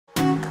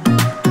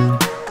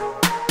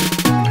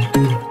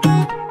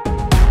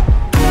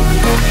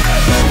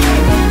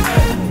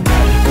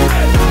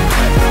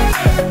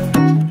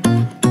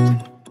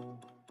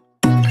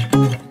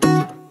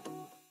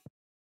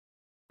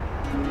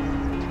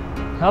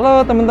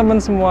Halo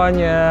teman-teman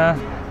semuanya,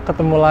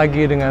 ketemu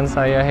lagi dengan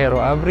saya Hero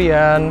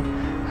Abrian.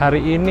 Hari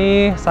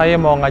ini saya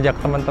mau ngajak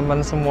teman-teman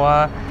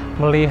semua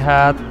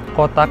melihat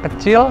kota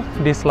kecil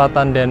di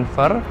selatan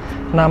Denver,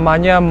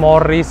 namanya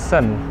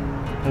Morrison.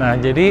 Nah,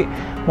 jadi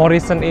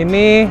Morrison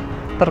ini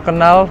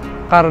terkenal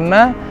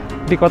karena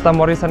di kota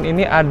Morrison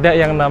ini ada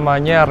yang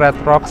namanya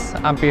Redrocks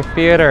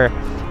Amphitheater.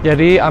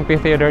 Jadi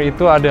amphitheater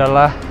itu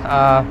adalah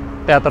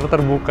teater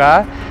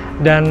terbuka,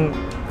 dan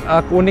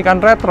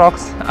keunikan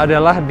Redrocks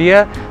adalah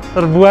dia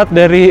terbuat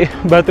dari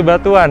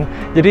batu-batuan.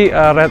 Jadi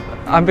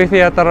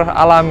amphitheater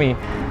alami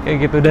kayak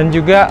gitu. Dan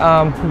juga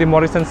di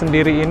Morrison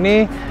sendiri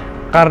ini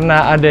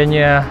karena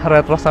adanya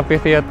Redrocks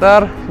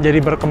Amphitheater jadi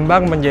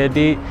berkembang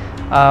menjadi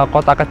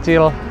kota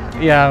kecil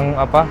yang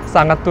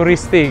sangat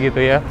turisti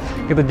gitu ya.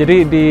 Gitu.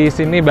 Jadi di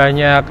sini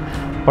banyak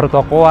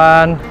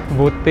pertokoan,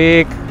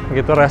 butik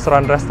gitu,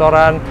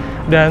 restoran-restoran,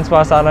 dan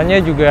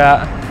suasananya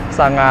juga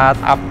sangat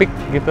apik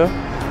gitu.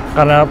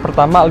 Karena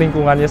pertama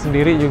lingkungannya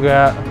sendiri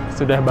juga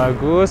sudah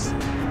bagus,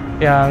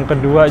 yang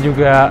kedua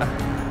juga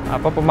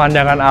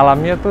pemandangan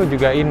alamnya tuh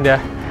juga indah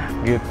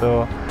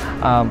gitu.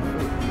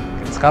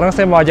 Sekarang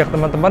saya mau ajak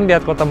teman-teman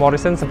lihat kota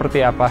Morrison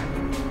seperti apa.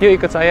 Yuk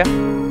ikut saya.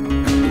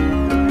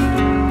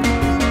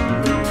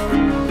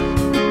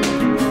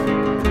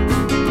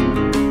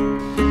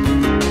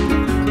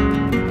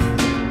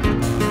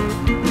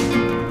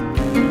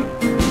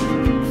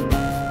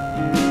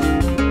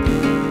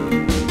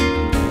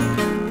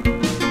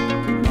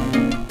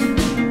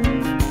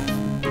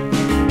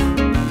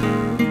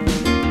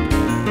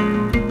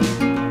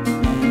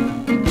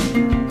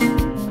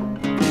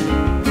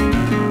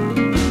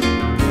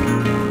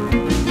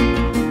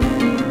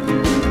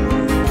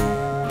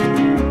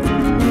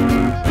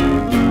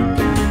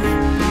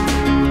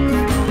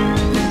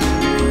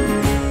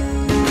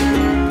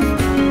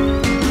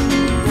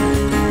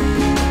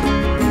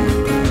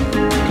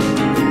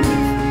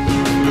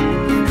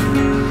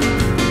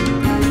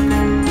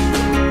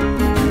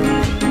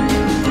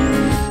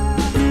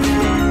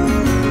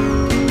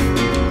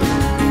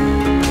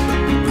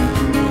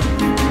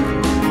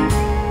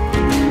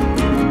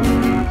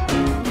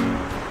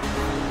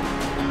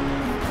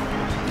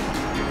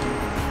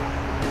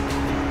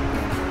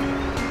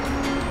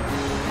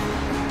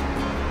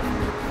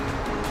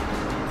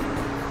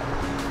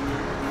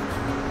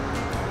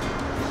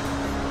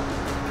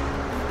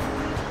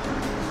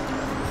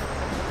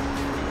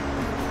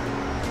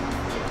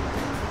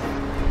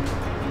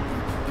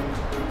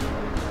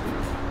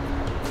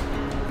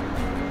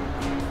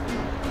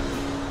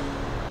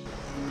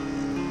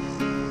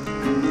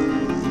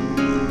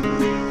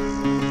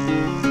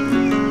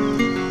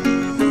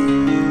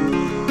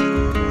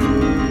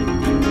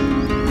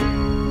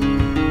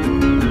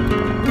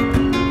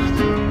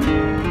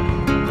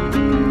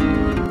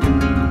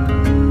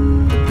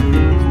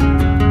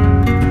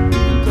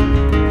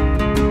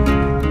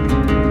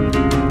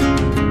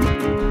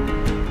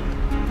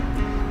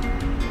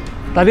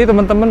 Tadi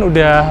teman-teman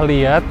udah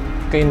lihat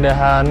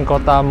keindahan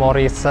kota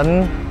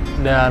Morrison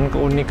dan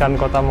keunikan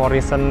kota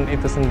Morrison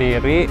itu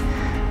sendiri.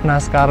 Nah,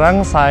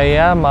 sekarang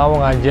saya mau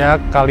ngajak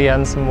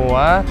kalian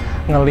semua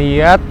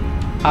ngeliat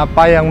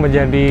apa yang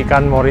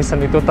menjadikan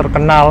Morrison itu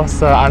terkenal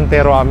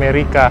seantero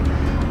Amerika,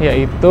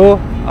 yaitu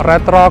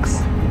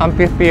Redrocks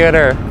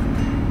Amphitheater.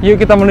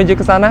 Yuk kita menuju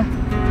ke sana.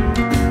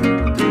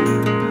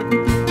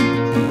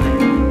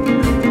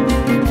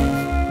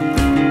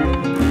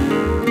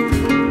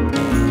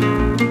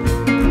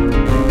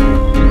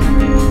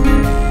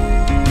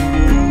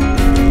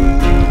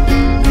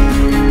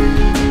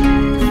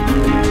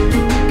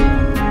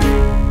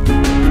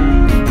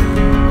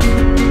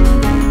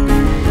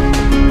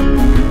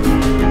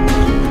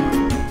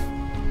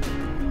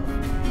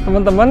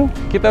 Teman-teman,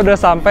 kita udah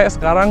sampai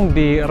sekarang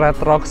di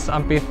Redrocks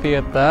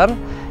Amphitheater.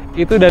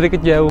 Itu dari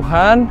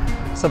kejauhan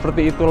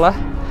seperti itulah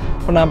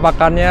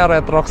penampakannya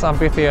Redrocks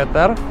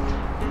Amphitheater.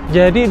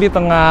 Jadi di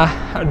tengah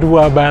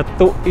dua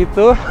batu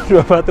itu,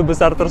 dua batu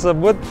besar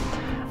tersebut,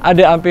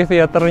 ada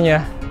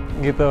amphitheaternya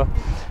gitu.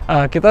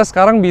 Kita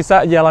sekarang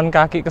bisa jalan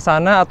kaki ke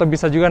sana atau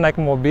bisa juga naik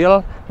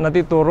mobil,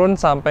 nanti turun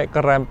sampai ke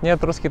rampnya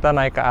terus kita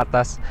naik ke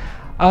atas.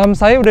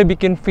 Saya udah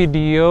bikin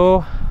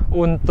video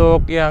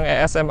untuk yang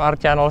ASMR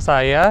channel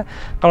saya.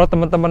 Kalau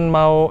teman-teman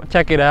mau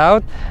check it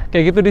out,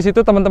 kayak gitu, di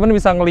situ teman-teman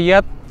bisa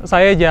ngelihat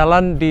saya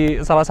jalan di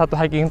salah satu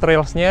hiking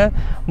trailsnya,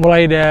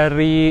 mulai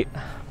dari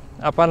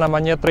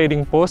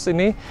trading post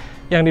ini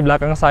yang di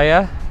belakang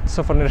saya,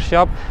 souvenir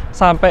shop,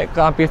 sampai ke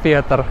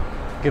amphitheater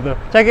gitu.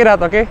 Check it out,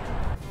 oke?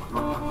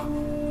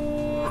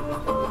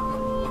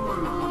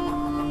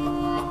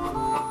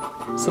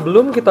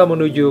 Sebelum kita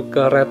menuju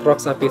ke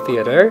Redrocks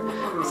Amphitheater,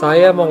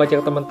 saya mau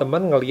ngajak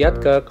teman-teman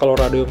ngeliat ke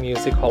Colorado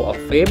Music Hall of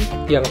Fame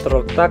yang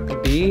terletak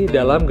di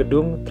dalam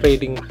gedung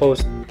Trading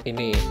Post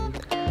ini.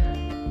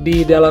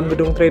 Di dalam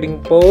gedung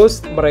Trading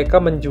Post, mereka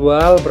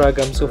menjual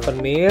beragam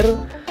souvenir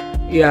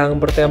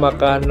yang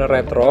bertemakan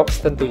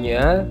Redrocks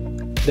tentunya,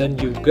 dan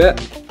juga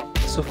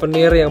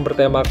souvenir yang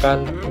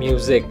bertemakan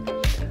music.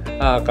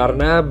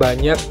 Karena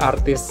banyak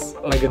artis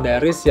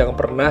legendaris yang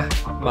pernah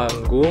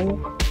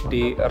manggung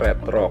di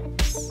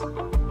Redrocks.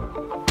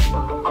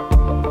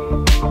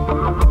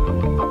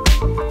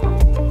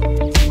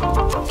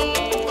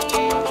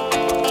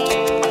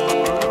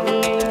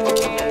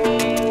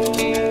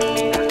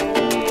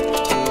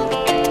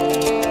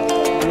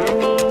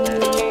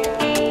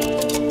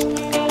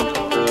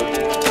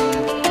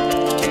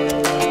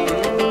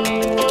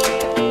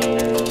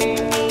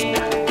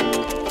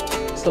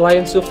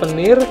 Selain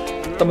souvenir,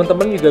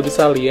 teman-teman juga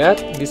bisa lihat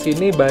di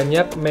sini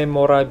banyak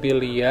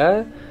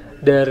memorabilia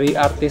dari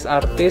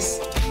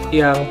artis-artis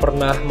yang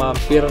pernah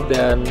mampir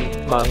dan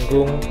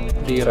manggung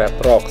di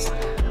Redrocks.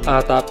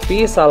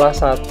 Tapi salah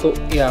satu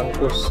yang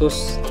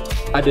khusus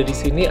ada di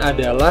sini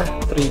adalah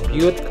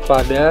tribute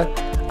kepada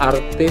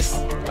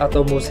artis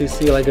atau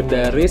musisi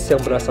legendaris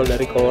yang berasal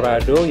dari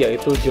Colorado,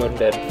 yaitu John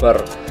Denver.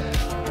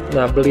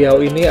 Nah,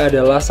 beliau ini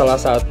adalah salah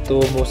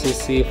satu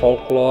musisi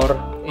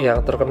folklore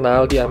yang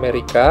terkenal di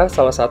Amerika.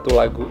 Salah satu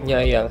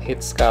lagunya yang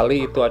hits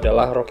sekali itu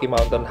adalah Rocky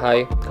Mountain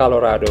High,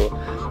 Colorado.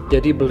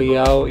 Jadi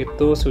beliau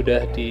itu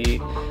sudah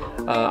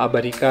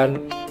diabadikan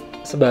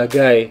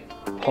sebagai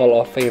Hall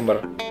of Famer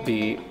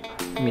di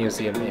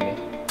museum ini.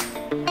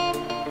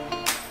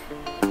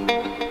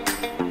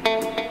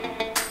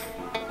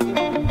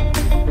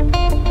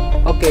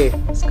 Oke,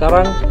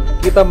 sekarang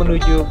kita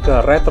menuju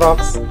ke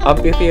Redrocks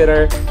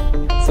Amphitheater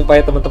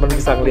supaya teman-teman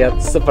bisa ngeliat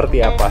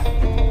seperti apa.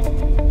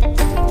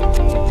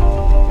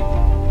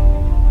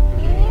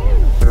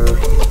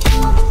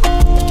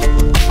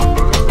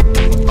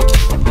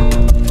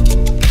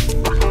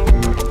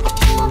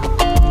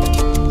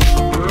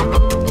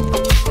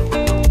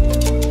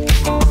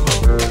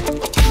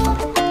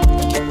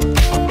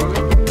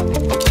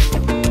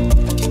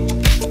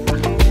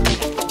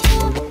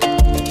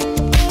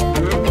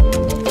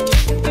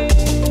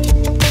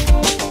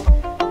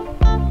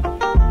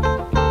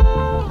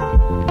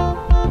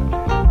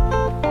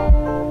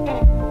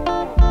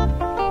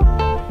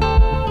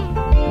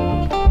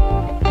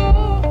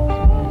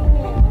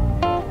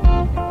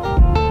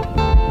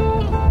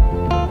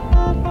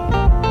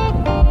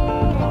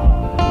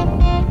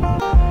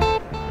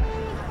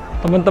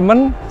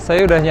 Teman-teman,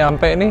 saya udah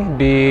nyampe nih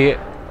di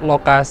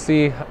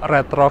lokasi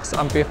Redrocks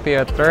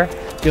Amphitheater,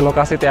 di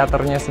lokasi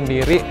teaternya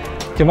sendiri.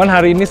 Cuman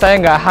hari ini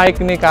saya nggak hike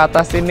nih ke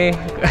atas ini,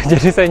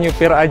 jadi saya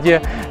nyupir aja,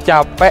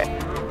 capek.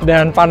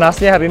 Dan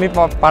panasnya hari ini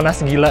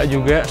panas gila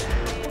juga,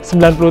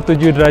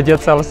 97 derajat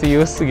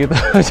Celcius gitu.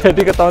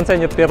 Jadi ketahuan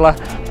saya nyetir lah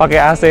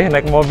pakai AC,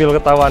 naik mobil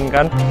ketahuan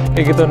kan,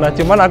 kayak gitu. Nah,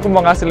 cuman aku mau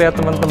ngasih lihat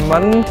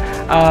teman-teman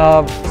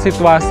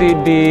situasi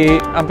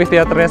di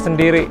amphitheaternya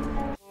sendiri.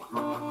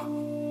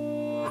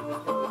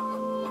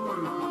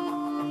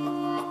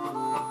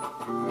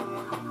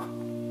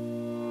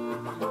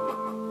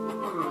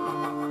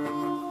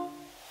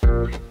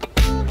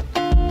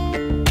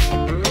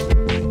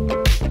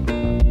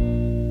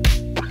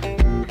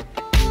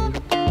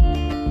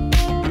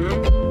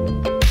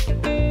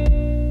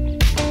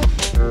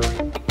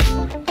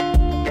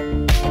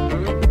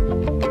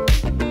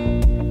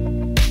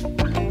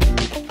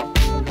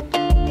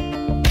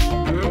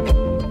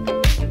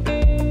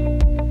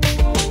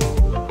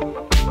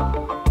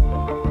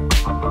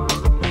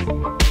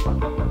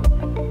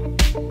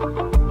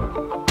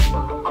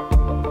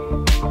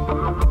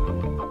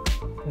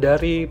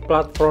 Dari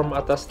platform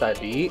atas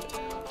tadi,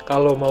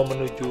 kalau mau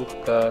menuju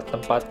ke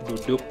tempat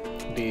duduk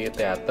di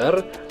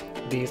teater,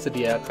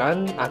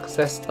 disediakan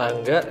akses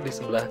tangga di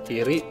sebelah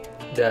kiri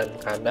dan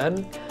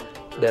kanan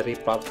dari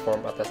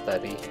platform atas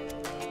tadi.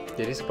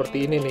 Jadi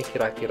seperti ini nih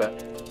kira-kira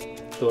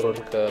turun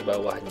ke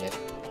bawahnya.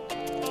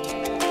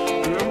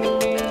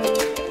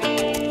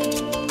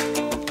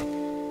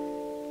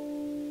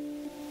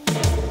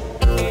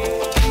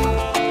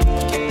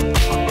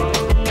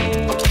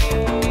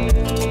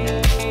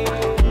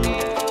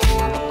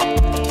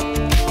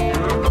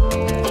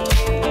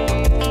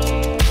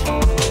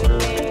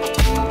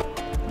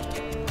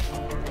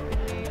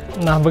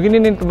 Nah,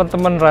 begini nih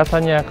teman-teman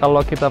rasanya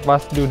kalau kita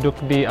pas duduk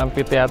di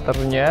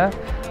amphitheaternya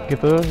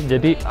gitu.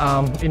 Jadi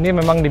ini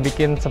memang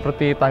dibikin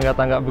seperti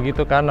tangga-tangga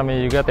begitu kan,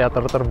 namanya juga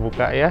teater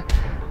terbuka ya,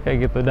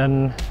 kayak gitu.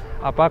 Dan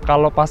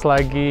kalau pas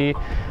lagi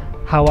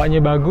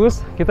hawanya bagus,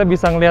 kita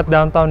bisa ngelihat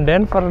downtown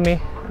Denver nih.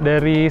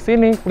 Dari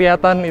sini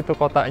kelihatan itu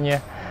kotanya,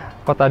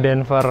 kota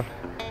Denver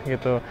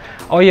gitu.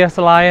 Oh iya,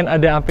 selain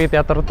ada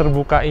amphitheater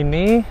terbuka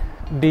ini,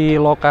 di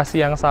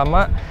lokasi yang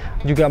sama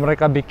juga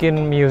mereka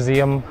bikin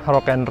museum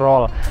rock and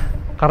roll.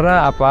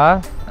 Karena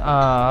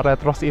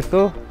Redrocks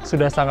itu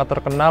sudah sangat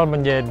terkenal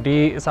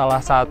menjadi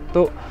salah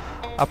satu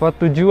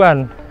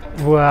tujuan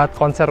buat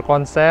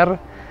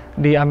konser-konser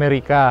di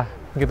Amerika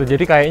gitu.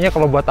 Jadi kayaknya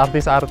kalau buat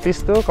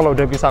artis-artis tuh kalau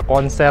udah bisa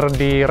konser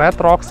di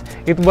Redrocks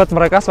itu buat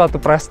mereka suatu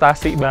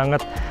prestasi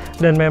banget.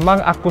 Dan memang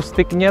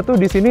akustiknya tuh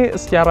di sini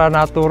secara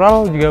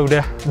natural juga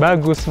udah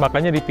bagus,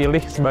 makanya dipilih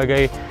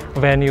sebagai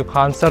venue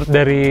concert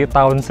dari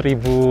tahun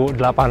 1890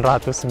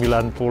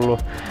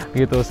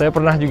 gitu. Saya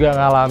pernah juga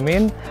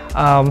ngalamin,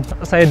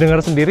 saya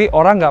dengar sendiri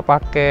orang nggak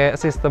pakai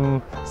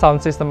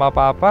sound system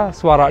apa-apa,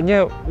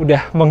 suaranya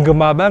udah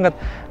menggema banget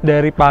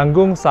dari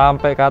panggung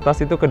sampai ke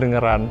atas itu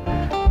kedengeran.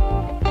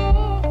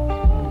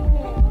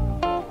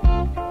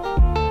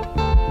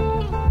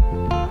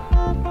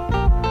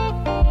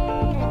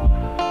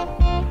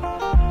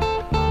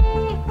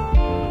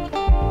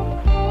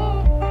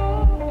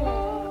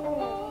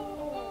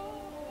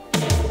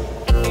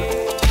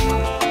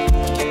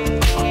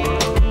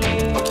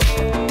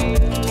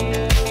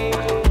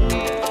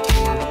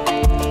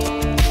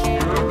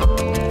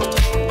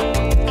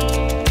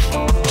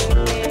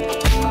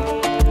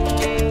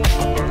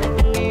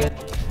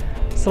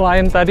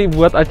 selain tadi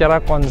buat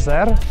acara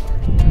konser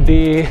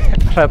di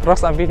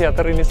Rocks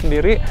Amphitheater ini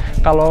sendiri,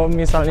 kalau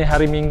misalnya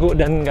hari Minggu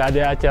dan nggak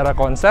ada acara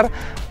konser,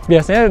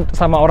 biasanya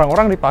sama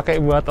orang-orang dipakai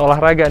buat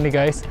olahraga nih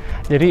guys.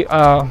 Jadi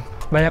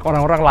banyak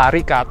orang-orang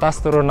lari ke atas,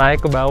 turun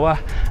naik ke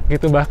bawah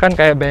gitu. Bahkan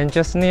kayak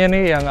benches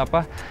nih yang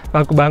apa,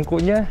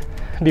 bangku-bangkunya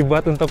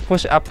dibuat untuk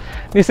push up.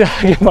 Ini saya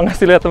lagi mau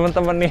ngasih lihat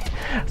teman-teman nih,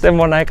 saya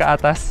mau naik ke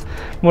atas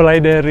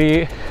mulai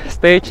dari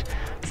stage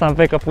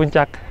sampai ke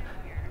puncak.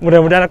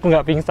 Mudah-mudahan aku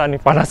nggak pingsan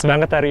nih, panas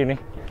banget hari ini.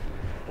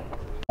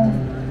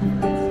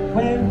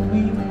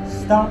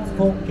 Stop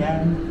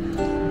forget.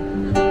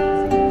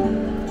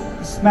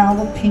 The smell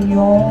of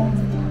pinyon,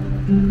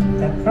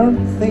 that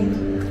burnt thing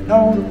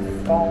on the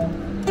phone.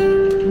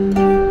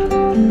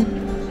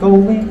 Go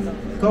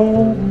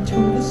to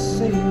the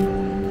sea.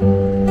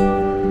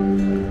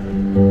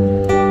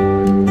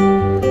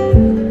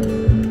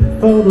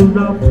 For the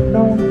love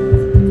known,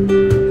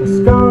 the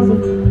scars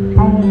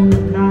on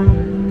the night.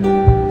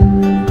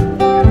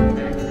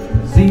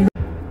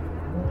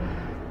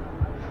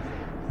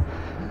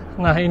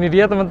 Nah ini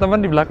dia teman-teman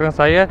di belakang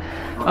saya,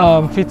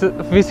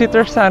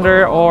 visitor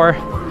center or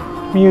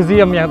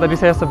museum yang tadi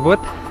saya sebut.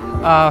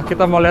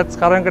 Kita mau lihat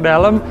sekarang ke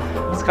dalam,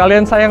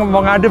 sekalian saya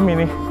mau ngadem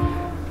ini.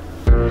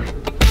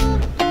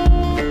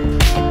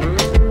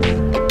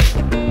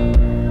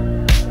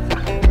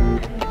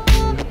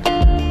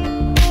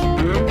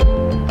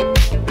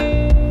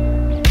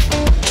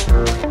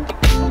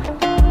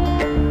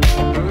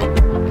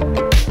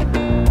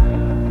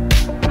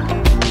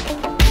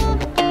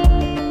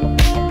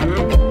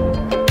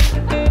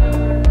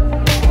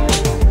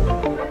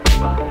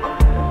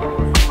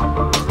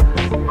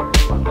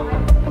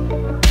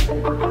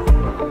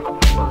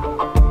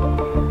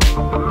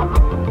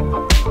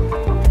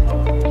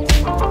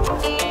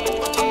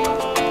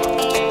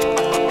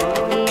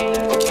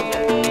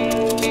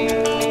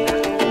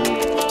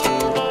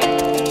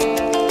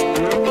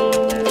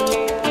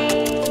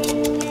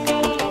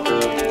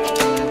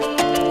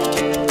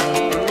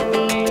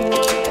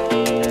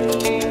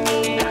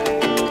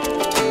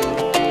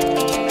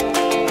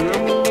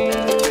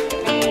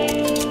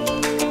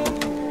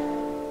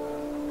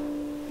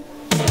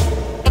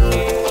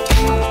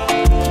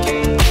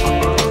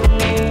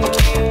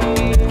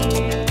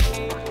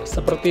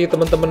 Seperti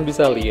teman-teman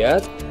bisa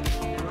lihat,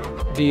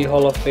 di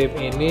Hall of Fame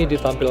ini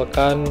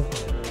ditampilkan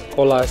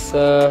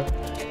kolase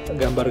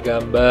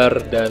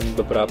gambar-gambar dan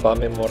beberapa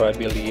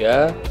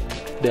memorabilia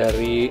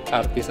dari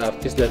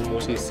artis-artis dan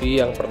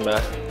musisi yang pernah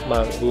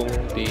manggung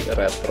di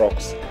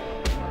Redrocks.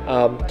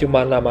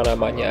 Cuma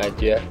nama-namanya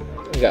aja,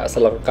 nggak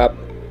selengkap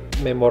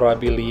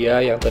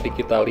memorabilia yang tadi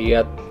kita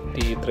lihat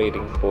di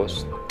Trading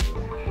Post.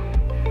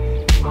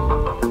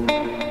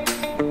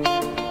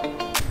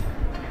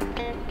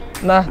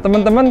 Nah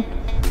teman-teman,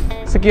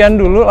 sekian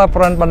dulu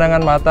laporan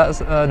pandangan mata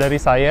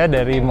dari saya,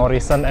 dari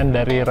Morrison and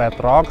dari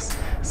Redrocks.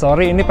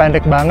 Sorry ini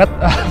pendek banget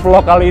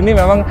vlog kali ini,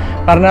 memang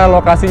karena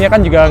lokasinya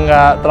kan juga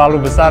nggak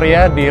terlalu besar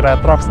ya di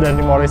Redrocks dan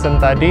di Morrison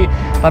tadi.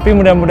 Tapi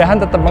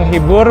mudah-mudahan tetap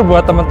menghibur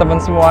buat teman-teman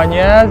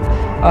semuanya.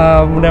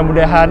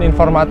 Mudah-mudahan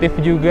informatif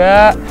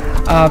juga.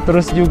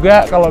 Terus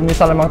juga kalau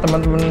misalnya memang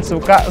teman-teman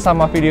suka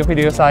sama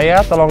video-video saya,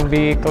 tolong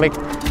diklik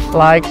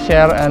like,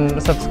 share, and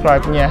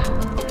subscribe-nya.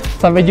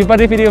 Sampai jumpa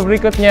di video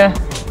berikutnya.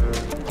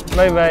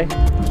 Bye-bye.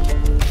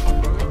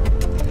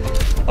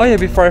 Oh ya,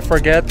 before I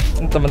forget,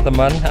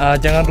 teman-teman,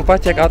 jangan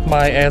lupa check out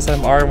my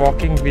ASMR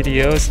walking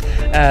videos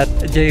at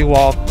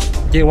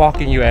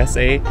Jaywalking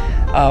USA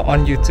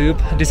on YouTube.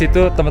 Di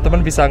situ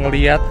teman-teman bisa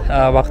ngelihat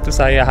waktu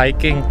saya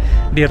hiking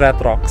di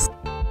Redrocks.